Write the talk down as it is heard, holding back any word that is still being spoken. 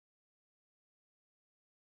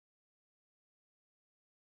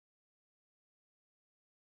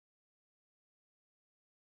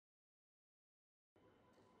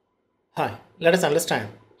Hi, let us understand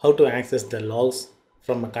how to access the logs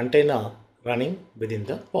from a container running within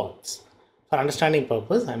the pods. For understanding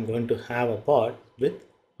purpose, I am going to have a pod with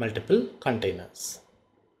multiple containers.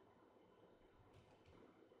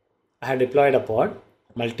 I have deployed a pod,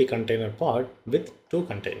 multi-container pod with 2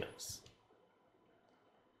 containers.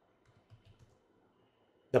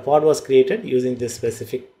 The pod was created using this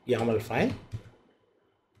specific YAML file,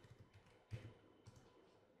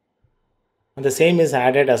 and the same is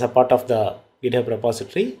added as a part of the GitHub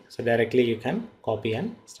repository, so directly you can copy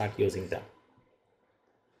and start using them.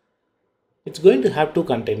 It's going to have 2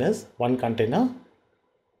 containers, one container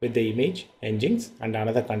with the image engines and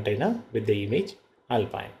another container with the image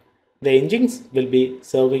Alpine. The engines will be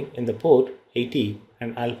serving in the port 80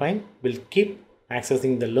 and Alpine will keep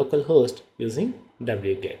accessing the local host using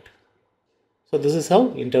wget. So this is how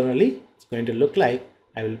internally it's going to look like.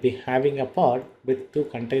 I will be having a pod with 2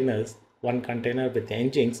 containers, one container with the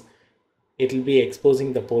engines. It will be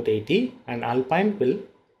exposing the port 80 and Alpine will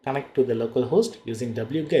connect to the local host using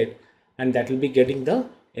wget, and that will be getting the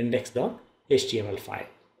index.html file.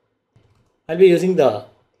 I'll be using the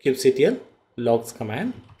kubectl logs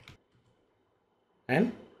command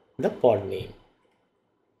and the pod name.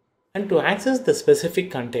 And to access the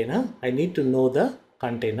specific container, I need to know the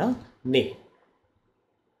container name.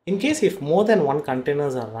 In case if more than one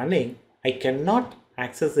containers are running, I cannot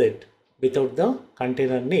access it without the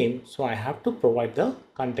container name, so I have to provide the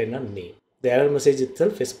container name. The error message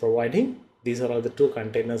itself is providing these are all the 2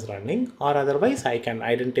 containers running, or otherwise I can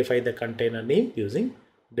identify the container name using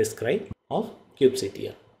describe of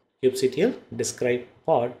kubectl. Kubectl describe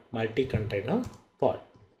pod multi-container pod.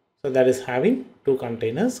 So that is having 2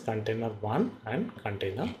 containers, container 1 and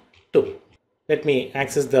container 2. Let me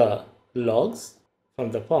access the logs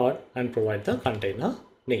from the pod and provide the container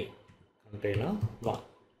name, container 1.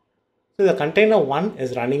 So the container 1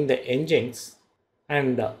 is running the engines,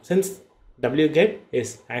 and since wget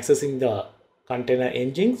is accessing the container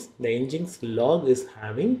engines, the engines log is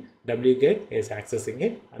having wget is accessing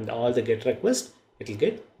it, and all the get requests it will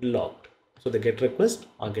get logged. So the get requests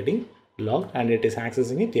are getting logged and it is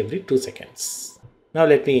accessing it every 2 seconds. Now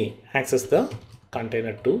let me access the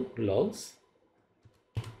container 2 logs.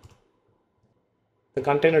 The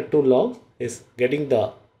container 2 log is getting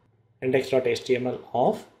the index.html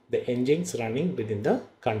of the engines running within the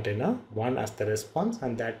container 1 as the response,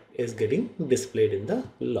 and that is getting displayed in the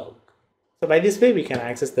log. So by this way we can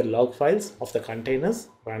access the log files of the containers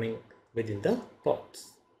running within the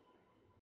pods.